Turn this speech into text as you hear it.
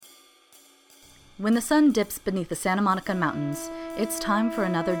When the sun dips beneath the Santa Monica Mountains, it's time for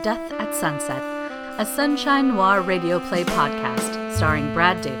another Death at Sunset, a Sunshine Noir radio play podcast starring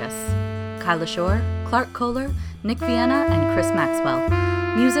Brad Davis, Kyla Shore, Clark Kohler, Nick Vienna, and Chris Maxwell.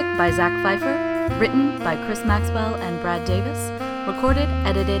 Music by Zach Pfeiffer, written by Chris Maxwell and Brad Davis, recorded,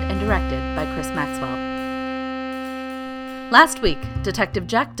 edited, and directed by Chris Maxwell. Last week, Detective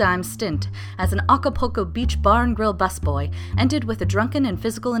Jack Dime's stint as an Acapulco Beach bar and grill busboy ended with a drunken and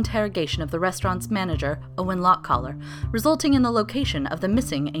physical interrogation of the restaurant's manager, Owen Lockcollar, resulting in the location of the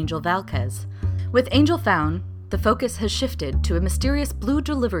missing Angel Valquez. With Angel found, the focus has shifted to a mysterious blue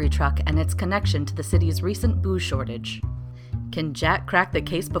delivery truck and its connection to the city's recent booze shortage. Can Jack crack the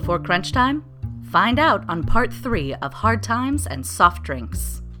case before crunch time? Find out on Part 3 of Hard Times and Soft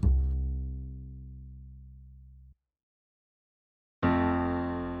Drinks.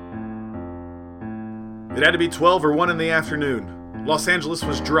 It had to be 12 or 1 in the afternoon. Los Angeles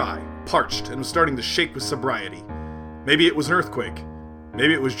was dry, parched, and was starting to shake with sobriety. Maybe it was an earthquake.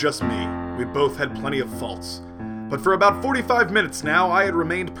 Maybe it was just me. We both had plenty of faults. But for about 45 minutes now, I had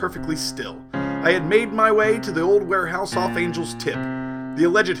remained perfectly still. I had made my way to the old warehouse off Angel's Tip. The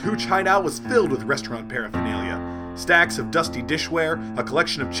alleged hooch hideout was filled with restaurant paraphernalia. Stacks of dusty dishware, a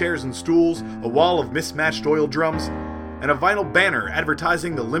collection of chairs and stools, a wall of mismatched oil drums, and a vinyl banner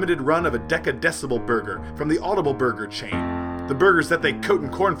advertising the limited run of a Decadecibel burger from the Audible Burger chain. The burgers that they coat in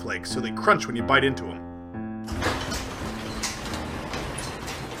cornflakes so they crunch when you bite into them.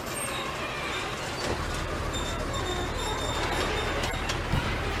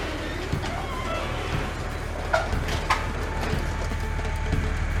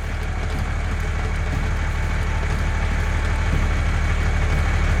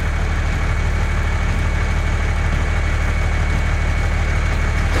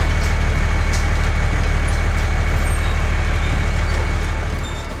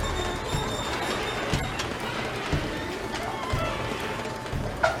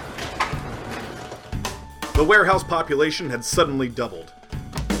 The warehouse population had suddenly doubled.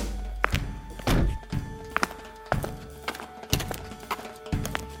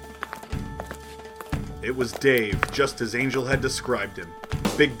 It was Dave, just as Angel had described him.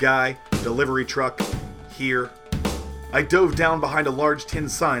 Big guy, delivery truck, here. I dove down behind a large tin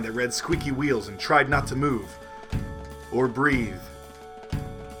sign that read Squeaky Wheels and tried not to move, or breathe,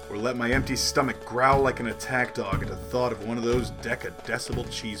 or let my empty stomach growl like an attack dog at the thought of one of those Decadecibel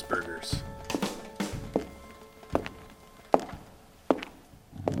cheeseburgers.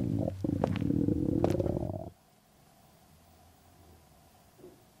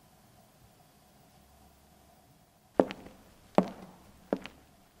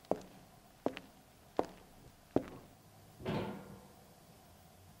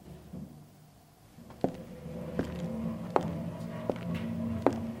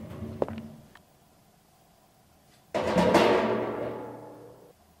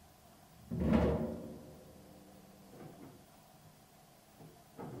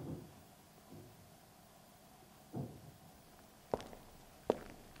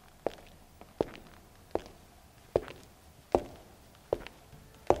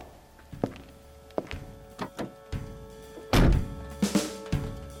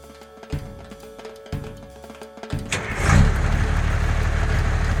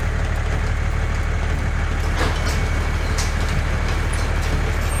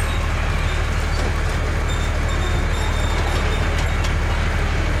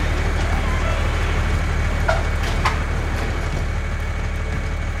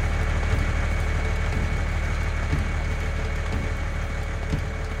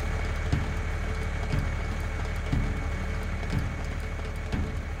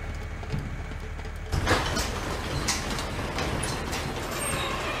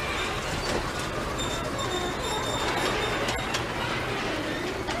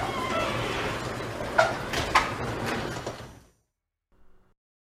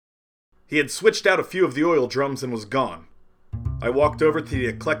 He had switched out a few of the oil drums and was gone. I walked over to the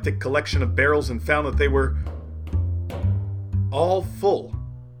eclectic collection of barrels and found that they were all full.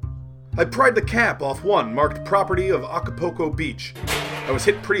 I pried the cap off one marked property of Acapulco Beach. I was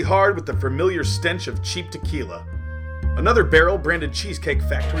hit pretty hard with the familiar stench of cheap tequila. Another barrel branded Cheesecake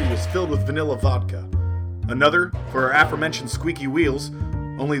Factory was filled with vanilla vodka. Another for our aforementioned Squeaky Wheels,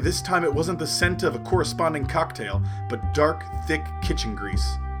 only this time it wasn't the scent of a corresponding cocktail, but dark, thick kitchen grease.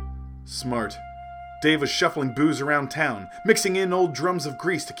 Smart. Dave was shuffling booze around town, mixing in old drums of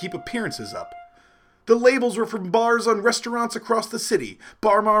grease to keep appearances up. The labels were from bars on restaurants across the city.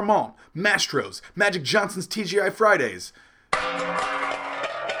 Bar Marmont, Mastro's, Magic Johnson's TGI Fridays.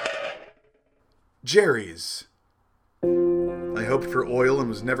 Jerry's. I I hoped for oil and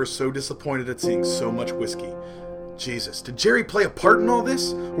was never so disappointed at seeing so much whiskey. Jesus, did Jerry play a part in all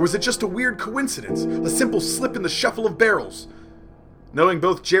this? Or was it just a weird coincidence? A simple slip in the shuffle of barrels? Knowing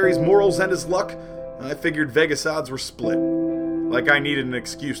both Jerry's morals and his luck, I figured Vegas odds were split. Like I needed an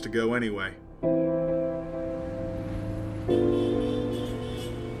excuse to go anyway.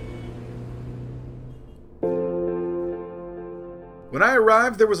 When I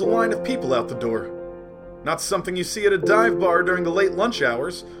arrived, there was a line of people out the door. Not something you see at a dive bar during the late lunch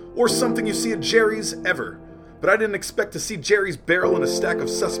hours, or something you see at Jerry's ever. But I didn't expect to see Jerry's barrel and a stack of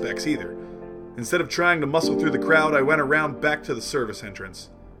suspects either. Instead of trying to muscle through the crowd, I went around back to the service entrance.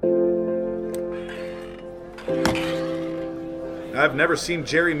 I've never seen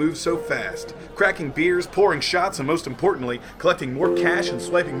Jerry move so fast, cracking beers, pouring shots, and most importantly, collecting more cash and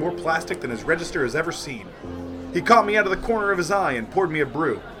swiping more plastic than his register has ever seen. He caught me out of the corner of his eye and poured me a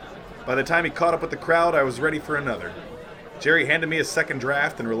brew. By the time he caught up with the crowd, I was ready for another. Jerry handed me a second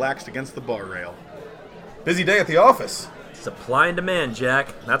draft and relaxed against the bar rail. Busy day at the office. Supply and demand,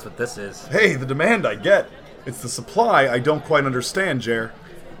 Jack. That's what this is. Hey, the demand I get. It's the supply I don't quite understand, Jer.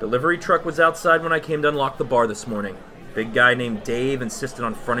 Delivery truck was outside when I came to unlock the bar this morning. Big guy named Dave insisted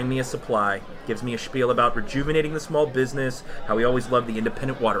on fronting me a supply. Gives me a spiel about rejuvenating the small business, how he always loved the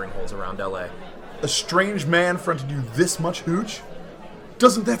independent watering holes around LA. A strange man fronted you this much hooch?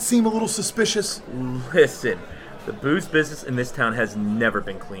 Doesn't that seem a little suspicious? Listen, the booze business in this town has never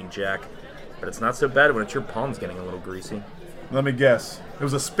been clean, Jack. But it's not so bad when it's your palms getting a little greasy. Let me guess. It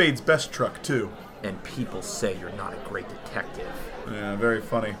was a Spade's Best truck, too. And people say you're not a great detective. Yeah, very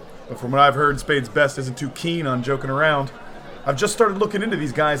funny. But from what I've heard, Spade's Best isn't too keen on joking around. I've just started looking into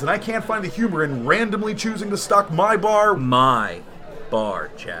these guys, and I can't find the humor in randomly choosing to stock my bar. My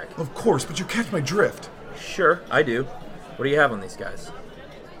bar, Jack. Of course, but you catch my drift. Sure, I do. What do you have on these guys?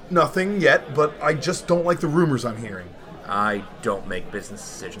 Nothing yet, but I just don't like the rumors I'm hearing. I don't make business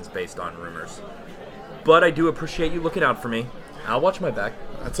decisions based on rumors. But I do appreciate you looking out for me. I'll watch my back.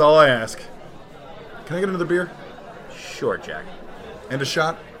 That's all I ask. Can I get another beer? Sure, Jack. And a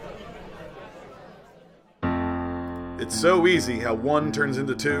shot? It's so easy how 1 turns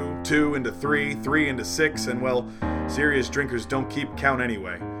into 2, 2 into 3, 3 into 6, and well, serious drinkers don't keep count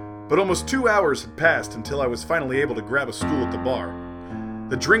anyway. But almost 2 hours had passed until I was finally able to grab a stool at the bar.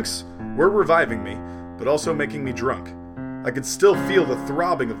 The drinks were reviving me, but also making me drunk. I could still feel the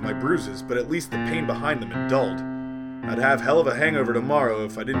throbbing of my bruises, but at least the pain behind them had dulled. I'd have hell of a hangover tomorrow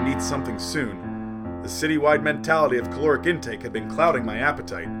if I didn't eat something soon. The citywide mentality of caloric intake had been clouding my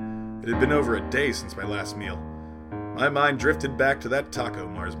appetite. It had been over a day since my last meal. My mind drifted back to that taco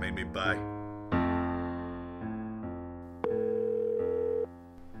Mars made me buy.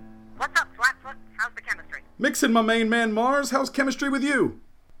 What's up, Flatfoot? How's the chemistry? Mixin', my main man Mars, how's chemistry with you?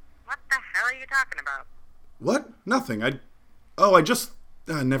 What the hell are you talking about? What? Nothing.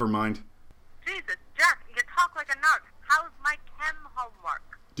 Never mind. Jesus, Jack, you talk like a narc. How's my chem homework?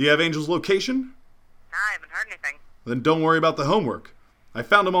 Do you have Angel's location? I haven't heard anything. Then don't worry about the homework. I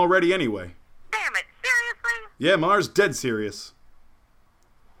found him already anyway. Damn it, seriously? Yeah, Mars, dead serious.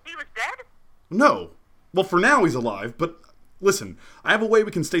 He was dead? No. Well, for now he's alive, but listen, I have a way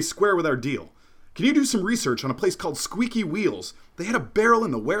we can stay square with our deal. Can you do some research on a place called Squeaky Wheels? They had a barrel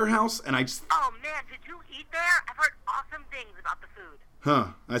in the warehouse, and I just... Oh man, did you eat there? I've heard awesome things about the food. Huh,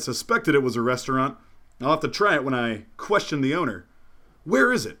 I suspected it was a restaurant. I'll have to try it when I question the owner.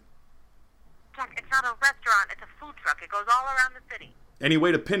 Where is it? Jack, it's not a restaurant, it's a food truck. It goes all around the city. Any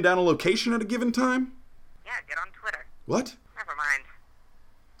way to pin down a location at a given time? Yeah, get on Twitter. What? Never mind.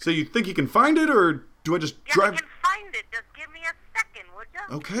 So you think you can find it, or do I just Yeah, drive... I can find it. Just give me a second, would ya?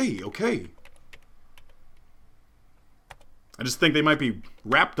 Okay. I just think they might be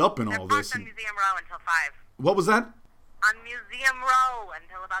wrapped up in They're all parked this. on Museum Row until 5. What was that? On Museum Row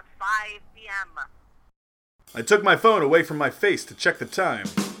until about 5 p.m. I took my phone away from my face to check the time.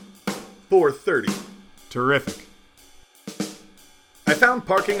 4:30. Terrific. I found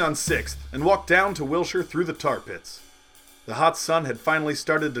parking on 6th and walked down to Wilshire through the tar pits. The hot sun had finally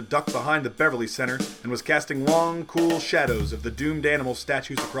started to duck behind the Beverly Center and was casting long, cool shadows of the doomed animal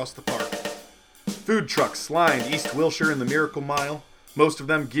statues across the park. Food trucks lined East Wilshire in the Miracle Mile, most of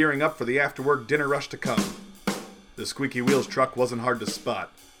them gearing up for the after-work dinner rush to come. The Squeaky Wheels truck wasn't hard to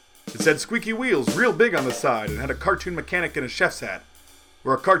spot. It said Squeaky Wheels real big on the side and had a cartoon mechanic in a chef's hat,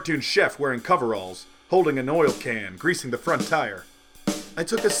 or a cartoon chef wearing coveralls, holding an oil can, greasing the front tire. I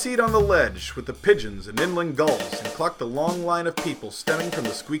took a seat on the ledge with the pigeons and inland gulls and clocked the long line of people stemming from the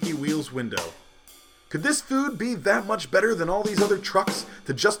Squeaky Wheels window. Could this food be that much better than all these other trucks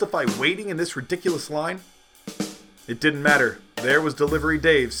to justify waiting in this ridiculous line? It didn't matter. There was Delivery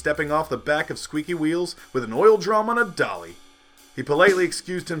Dave stepping off the back of Squeaky Wheels with an oil drum on a dolly. He politely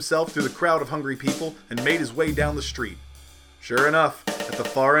excused himself through the crowd of hungry people and made his way down the street. Sure enough, at the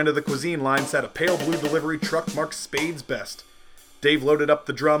far end of the cuisine line sat a pale blue delivery truck marked Spade's Best. Dave loaded up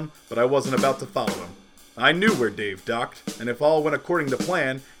the drum, but I wasn't about to follow him. I knew where Dave docked, and if all went according to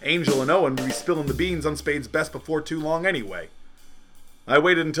plan, Angel and Owen would be spilling the beans on Spade's Best before too long anyway. I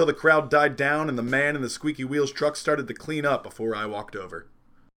waited until the crowd died down and the man in the squeaky wheels truck started to clean up before I walked over.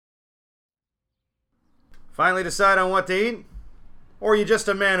 Finally decide on what to eat? Or are you just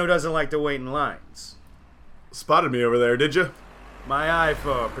a man who doesn't like to wait in lines? Spotted me over there, did you? My eye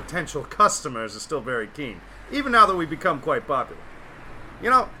for potential customers is still very keen, even now that we've become quite popular. You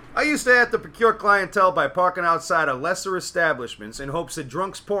know, I used to have to procure clientele by parking outside of lesser establishments in hopes that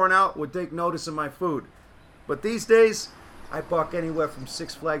drunks pouring out would take notice of my food. But these days, I park anywhere from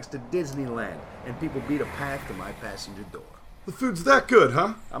Six Flags to Disneyland, and people beat a path to my passenger door. The food's that good,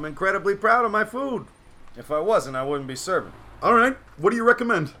 huh? I'm incredibly proud of my food. If I wasn't, I wouldn't be serving. All right, what do you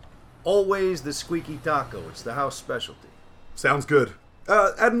recommend? Always the squeaky taco. It's the house specialty. Sounds good.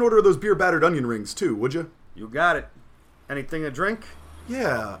 Add an order of those beer-battered onion rings, too, would you? You got it. Anything to drink?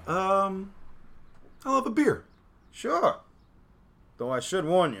 Yeah, I'll have a beer. Sure. Though I should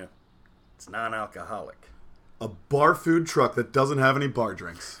warn you, it's non-alcoholic. A bar food truck that doesn't have any bar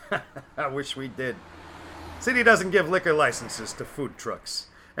drinks. I wish we did. City doesn't give liquor licenses to food trucks.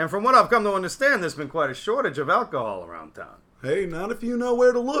 And from what I've come to understand, there's been quite a shortage of alcohol around town. Hey, not if you know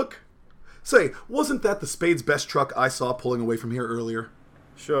where to look. Say, wasn't that the Spade's Best truck I saw pulling away from here earlier?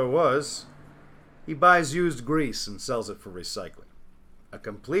 Sure was. He buys used grease and sells it for recycling. A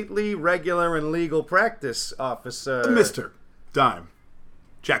completely regular and legal practice, Officer... Mr. Dime.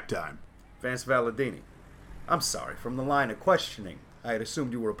 Jack Dime. Vance Valladini. I'm sorry, from the line of questioning, I had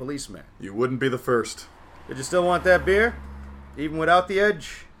assumed you were a policeman. You wouldn't be the first. Did you still want that beer? Even without the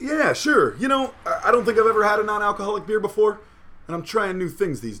edge? Yeah, sure. You know, I don't think I've ever had a non-alcoholic beer before, and I'm trying new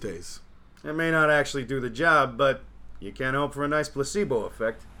things these days. It may not actually do the job, but you can't hope for a nice placebo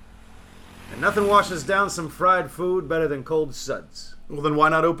effect. And nothing washes down some fried food better than cold suds. Well, then why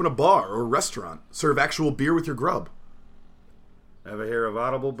not open a bar or a restaurant? Serve actual beer with your grub. Ever hear of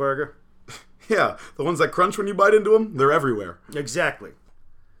Audible Burger? Yeah, the ones that crunch when you bite into them, they're everywhere. Exactly.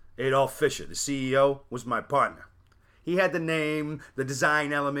 Adolf Fischer, the CEO, was my partner. He had the name, the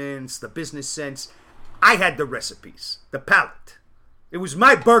design elements, the business sense. I had the recipes, the palate. It was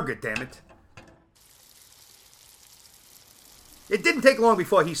my burger, damn it. It didn't take long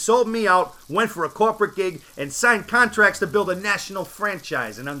before he sold me out, went for a corporate gig, and signed contracts to build a national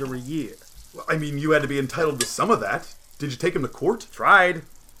franchise in under a year. Well, I mean, you had to be entitled to some of that. Did you take him to court? Tried.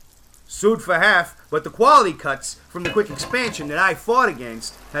 Sued for half, but the quality cuts from the quick expansion that I fought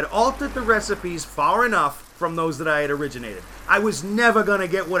against had altered the recipes far enough from those that I had originated. I was never going to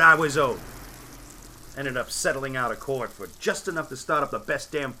get what I was owed. Ended up settling out of court for just enough to start up the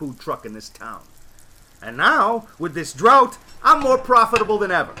best damn food truck in this town. And now, with this drought, I'm more profitable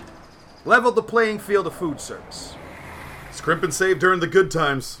than ever. Leveled the playing field of food service. Scrimp and save during the good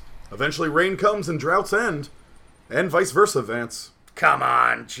times. Eventually rain comes and droughts end. And vice versa, Vance. Come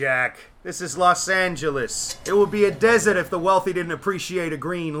on, Jack. This is Los Angeles. It would be a desert if the wealthy didn't appreciate a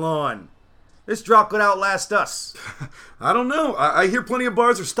green lawn. This drought could outlast us. I don't know. I hear plenty of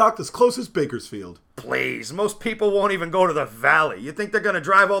bars are stocked as close as Bakersfield. Please, most people won't even go to the valley. You think they're going to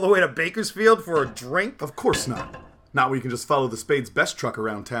drive all the way to Bakersfield for a drink? Of course not. Not where you can just follow the Spade's Best truck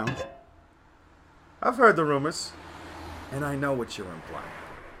around town. I've heard the rumors, and I know what you're implying.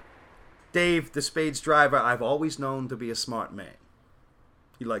 Dave, the Spades driver, I've always known to be a smart man.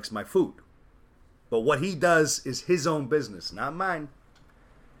 He likes my food. But what he does is his own business, not mine.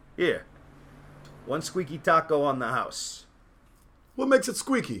 Here, one squeaky taco on the house. What makes it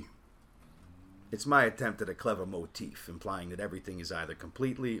squeaky? It's my attempt at a clever motif, implying that everything is either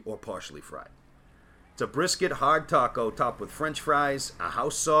completely or partially fried. It's a brisket hard taco topped with French fries, a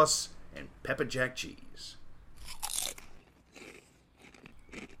house sauce, and pepper jack cheese.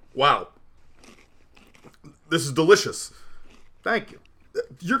 Wow. This is delicious. Thank you.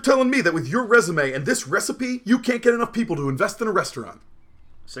 You're telling me that with your resume and this recipe, you can't get enough people to invest in a restaurant?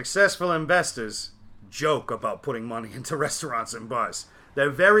 Successful investors joke about putting money into restaurants and bars. They're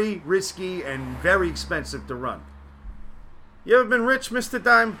very risky and very expensive to run. You ever been rich, Mr.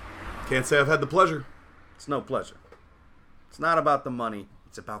 Dime? Can't say I've had the pleasure. It's no pleasure. It's not about the money.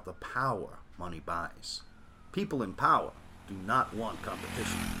 It's about the power money buys. People in power do not want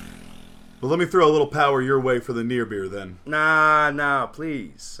competition. Well, let me throw a little power your way for the near beer, then. Nah,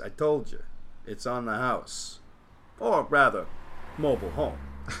 please. I told you. It's on the house. Or rather, mobile home.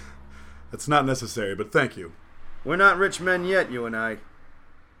 That's not necessary, but thank you. We're not rich men yet, you and I.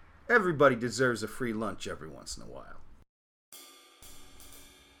 Everybody deserves a free lunch every once in a while.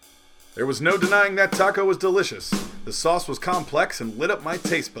 There was no denying that taco was delicious. The sauce was complex and lit up my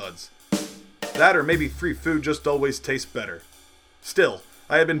taste buds. That or maybe free food just always tastes better. Still,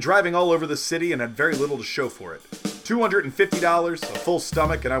 I had been driving all over the city and had very little to show for it. $250, a full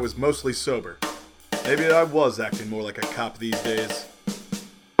stomach, and I was mostly sober. Maybe I was acting more like a cop these days.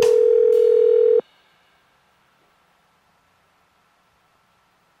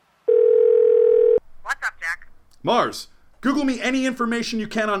 What's up, Jack? Mars, Google me any information you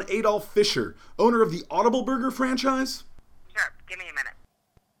can on Adolf Fischer, owner of the Audible Burger franchise. Sure, give me a minute.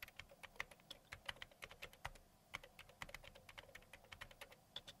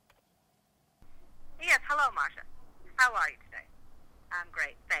 Yes, hello, Marcia. How are you today? I'm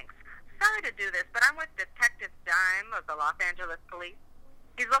great, thanks. Sorry to do this, but I'm with Detective Dime of the Los Angeles Police.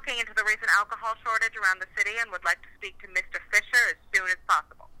 He's looking into the recent alcohol shortage around the city and would like to speak to Mr. Fisher as soon as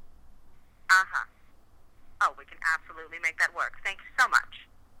possible. Uh-huh. Oh, we can absolutely make that work. Thank you so much.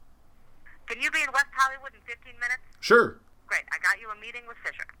 Can you be in West Hollywood in 15 minutes? Sure. Great, I got you a meeting with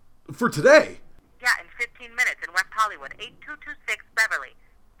Fisher. For today? Yeah, in 15 minutes in West Hollywood, 8226 Beverly.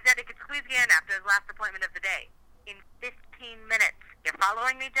 Said he could squeeze you in after his last appointment of the day. In 15 minutes. You're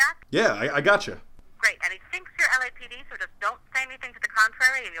following me, Jack? Yeah, I gotcha. Great, and he thinks you're LAPD, so just don't say anything to the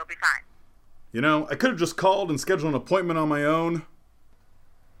contrary and you'll be fine. You know, I could have just called and scheduled an appointment on my own.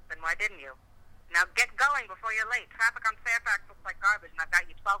 Then why didn't you? Now get going before you're late. Traffic on Fairfax looks like garbage and I've got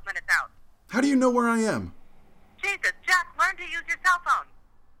you 12 minutes out. How do you know where I am? Jesus, Jack, learn to use your cell phone.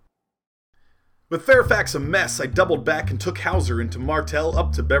 With Fairfax a mess, I doubled back and took Hauser into Martel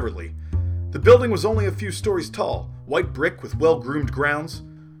up to Beverly. The building was only a few stories tall, white brick with well-groomed grounds.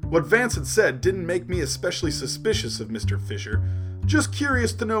 What Vance had said didn't make me especially suspicious of Mr. Fisher, just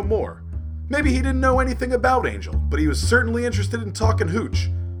curious to know more. Maybe he didn't know anything about Angel, but he was certainly interested in talking hooch.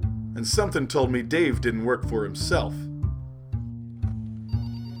 And something told me Dave didn't work for himself.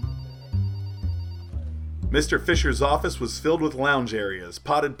 Mr. Fisher's office was filled with lounge areas,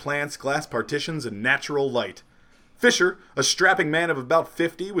 potted plants, glass partitions, and natural light. Fisher, a strapping man of about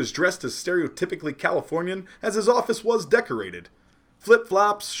 50, was dressed as stereotypically Californian as his office was decorated.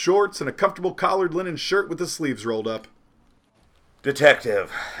 Flip-flops, shorts, and a comfortable collared linen shirt with the sleeves rolled up.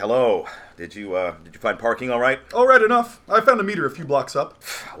 Detective, hello. Did you find parking all right? All right enough. I found a meter a few blocks up.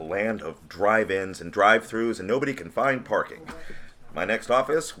 A land of drive-ins and drive-thrus, and nobody can find parking. My next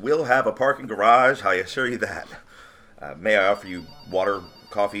office will have a parking garage, I assure you that. May I offer you water,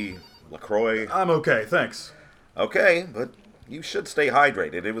 coffee, LaCroix? I'm okay, thanks. Okay, but you should stay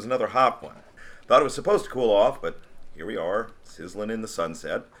hydrated. It was another hot one. Thought it was supposed to cool off, but here we are, sizzling in the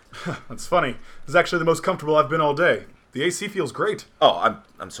sunset. That's funny. This is actually the most comfortable I've been all day. The AC feels great. Oh,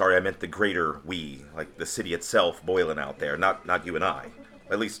 I'm sorry, I meant the greater we, like the city itself boiling out there, not you and I.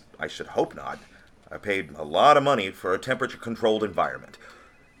 At least, I should hope not. I paid a lot of money for a temperature-controlled environment.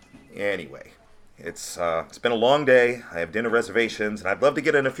 Anyway, it's been a long day. I have dinner reservations, and I'd love to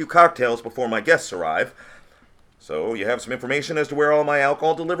get in a few cocktails before my guests arrive. So, you have some information as to where all my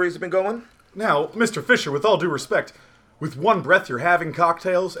alcohol deliveries have been going? Now, Mr. Fisher, with all due respect, with one breath you're having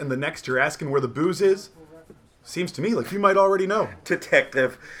cocktails, and the next you're asking where the booze is? Seems to me like you might already know.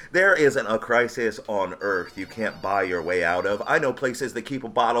 Detective, there isn't a crisis on Earth you can't buy your way out of. I know places that keep a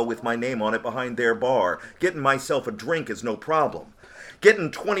bottle with my name on it behind their bar. Getting myself a drink is no problem.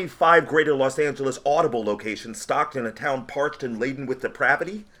 Getting 25 greater Los Angeles Audible locations stocked in a town parched and laden with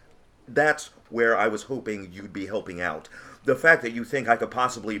depravity? That's where I was hoping you'd be helping out. The fact that you think I could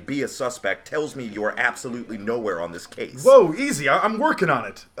possibly be a suspect tells me you're absolutely nowhere on this case. Whoa, easy. I'm working on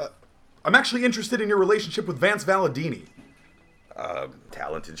it. I'm actually interested in your relationship with Vance Valladini.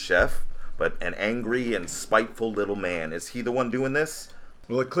 Talented chef, but an angry and spiteful little man. Is he the one doing this?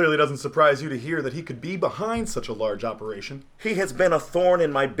 Well, it clearly doesn't surprise you to hear that he could be behind such a large operation. He has been a thorn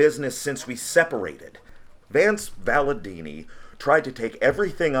in my business since we separated. Vance Valladini tried to take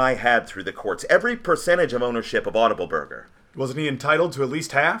everything I had through the courts, every percentage of ownership of Audible Burger. Wasn't he entitled to at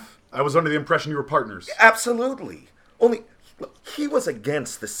least half? I was under the impression you were partners. Absolutely. Only, look, he was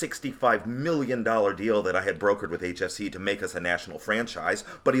against the $65 million deal that I had brokered with HFC to make us a national franchise,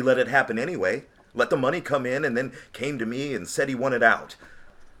 but he let it happen anyway. Let the money come in and then came to me and said he wanted out.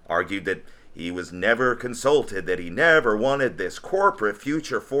 Argued that he was never consulted, that he never wanted this corporate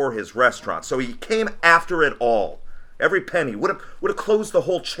future for his restaurant. So he came after it all. Every penny. Would have closed the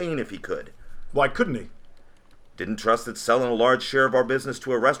whole chain if he could. Why couldn't he? Didn't trust that selling a large share of our business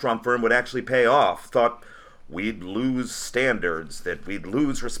to a restaurant firm would actually pay off. Thought we'd lose standards, that we'd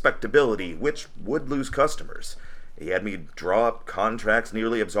lose respectability, which would lose customers. He had me draw up contracts,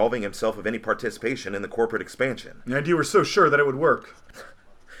 nearly absolving himself of any participation in the corporate expansion. And you were so sure that it would work.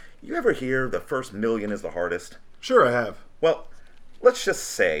 You ever hear the first million is the hardest? Sure I have. Well, Let's just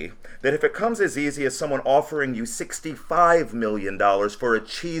say that if it comes as easy as someone offering you $65 million for a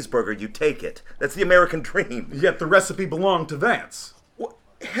cheeseburger, you take it. That's the American dream. Yet the recipe belonged to Vance. Well,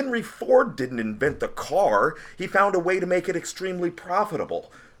 Henry Ford didn't invent the car. He found a way to make it extremely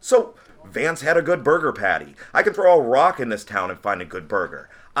profitable. So Vance had a good burger patty. I can throw a rock in this town and find a good burger.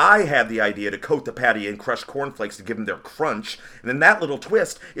 I had the idea to coat the patty in crushed cornflakes to give them their crunch, and then that little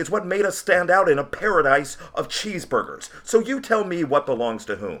twist is what made us stand out in a paradise of cheeseburgers. So you tell me what belongs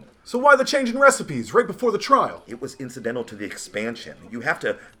to whom. So why the change in recipes right before the trial? It was incidental to the expansion. You have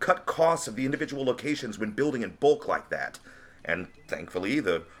to cut costs of the individual locations when building in bulk like that. And thankfully,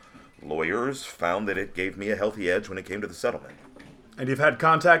 the lawyers found that it gave me a healthy edge when it came to the settlement. And you've had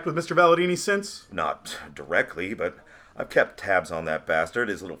contact with Mr. Valladini since? Not directly, but I've kept tabs on that bastard,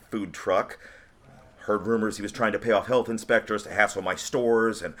 his little food truck. Heard rumors he was trying to pay off health inspectors to hassle my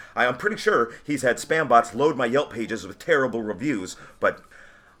stores, and I'm pretty sure he's had spam bots load my Yelp pages with terrible reviews, but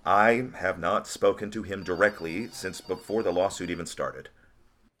I have not spoken to him directly since before the lawsuit even started.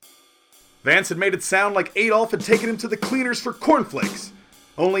 Vance had made it sound like Adolf had taken him to the cleaners for cornflakes,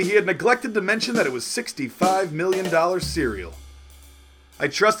 only he had neglected to mention that it was $65 million cereal. I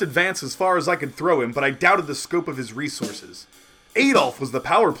trusted Vance as far as I could throw him, but I doubted the scope of his resources. Adolf was the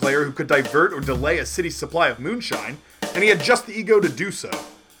power player who could divert or delay a city's supply of moonshine, and he had just the ego to do so.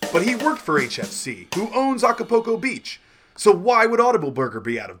 But he worked for HFC, who owns Acapulco Beach, so why would Audible Burger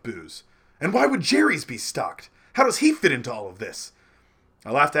be out of booze? And why would Jerry's be stocked? How does he fit into all of this?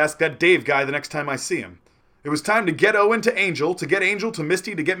 I'll have to ask that Dave guy the next time I see him. It was time to get Owen to Angel, to get Angel to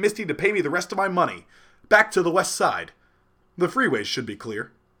Misty, to get Misty to pay me the rest of my money. Back to the west side. The freeways should be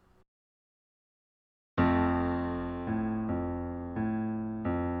clear.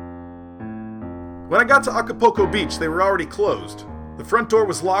 When I got to Acapulco Beach, they were already closed. The front door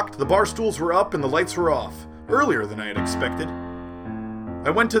was locked, the bar stools were up, and the lights were off. Earlier than I had expected. I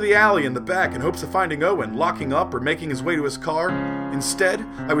went to the alley in the back in hopes of finding Owen locking up or making his way to his car. Instead,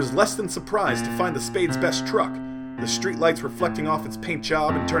 I was less than surprised to find the Spade's best truck, the street lights reflecting off its paint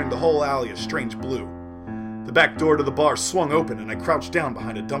job and turning the whole alley a strange blue. The back door to the bar swung open and I crouched down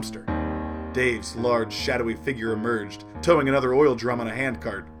behind a dumpster. Dave's large, shadowy figure emerged, towing another oil drum on a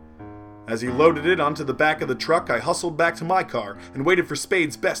handcart. As he loaded it onto the back of the truck, I hustled back to my car and waited for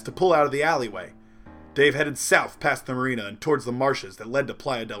Spade's best to pull out of the alleyway. Dave headed south past the marina and towards the marshes that led to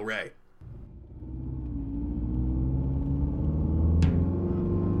Playa del Rey.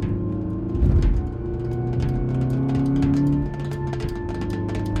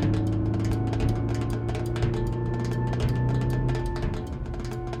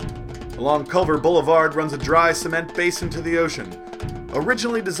 Along Culver Boulevard runs a dry cement basin to the ocean,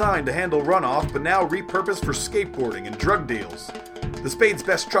 originally designed to handle runoff but now repurposed for skateboarding and drug deals. The Spade's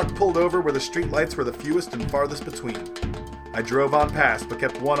best truck pulled over where the streetlights were the fewest and farthest between. I drove on past but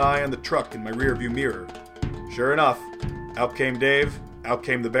kept one eye on the truck in my rearview mirror. Sure enough, out came Dave, out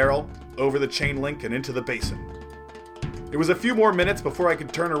came the barrel, over the chain link and into the basin. It was a few more minutes before I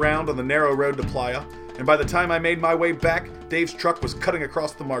could turn around on the narrow road to Playa, and by the time I made my way back, Dave's truck was cutting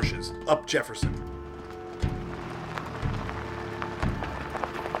across the marshes, up Jefferson.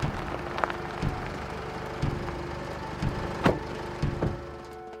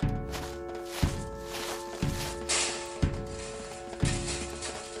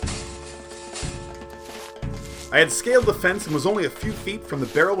 I had scaled the fence and was only a few feet from the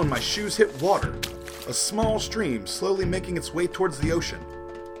barrel when my shoes hit water, a small stream slowly making its way towards the ocean.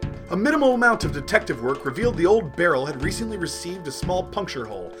 A minimal amount of detective work revealed the old barrel had recently received a small puncture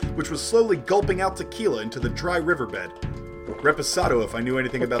hole, which was slowly gulping out tequila into the dry riverbed. Reposado if I knew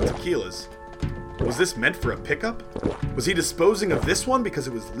anything about tequilas. Was this meant for a pickup? Was he disposing of this one because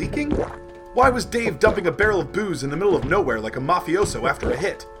it was leaking? Why was Dave dumping a barrel of booze in the middle of nowhere like a mafioso after a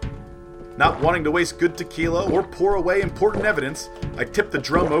hit? Not wanting to waste good tequila or pour away important evidence, I tipped the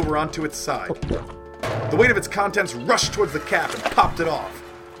drum over onto its side. The weight of its contents rushed towards the cap and popped it off.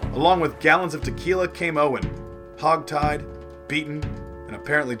 Along with gallons of tequila came Owen, hog-tied, beaten, and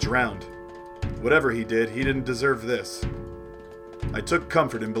apparently drowned. Whatever he did, he didn't deserve this. I took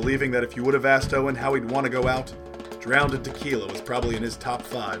comfort in believing that if you would have asked Owen how he'd want to go out, drowned in tequila was probably in his top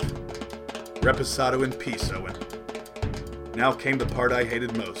 5. Reposado in peace, Owen. Now came the part I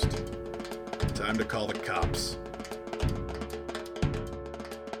hated most. Time to call the cops.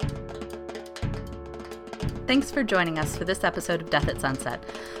 Thanks for joining us for this episode of Death at Sunset.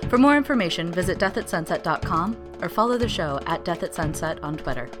 For more information, visit deathatsunset.com or follow the show at Death at Sunset on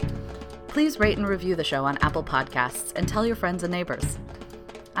Twitter. Please rate and review the show on Apple Podcasts and tell your friends and neighbors.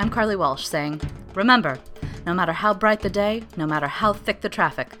 I'm Carly Walsh saying, remember, no matter how bright the day, no matter how thick the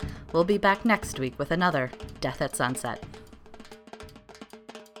traffic, we'll be back next week with another Death at Sunset.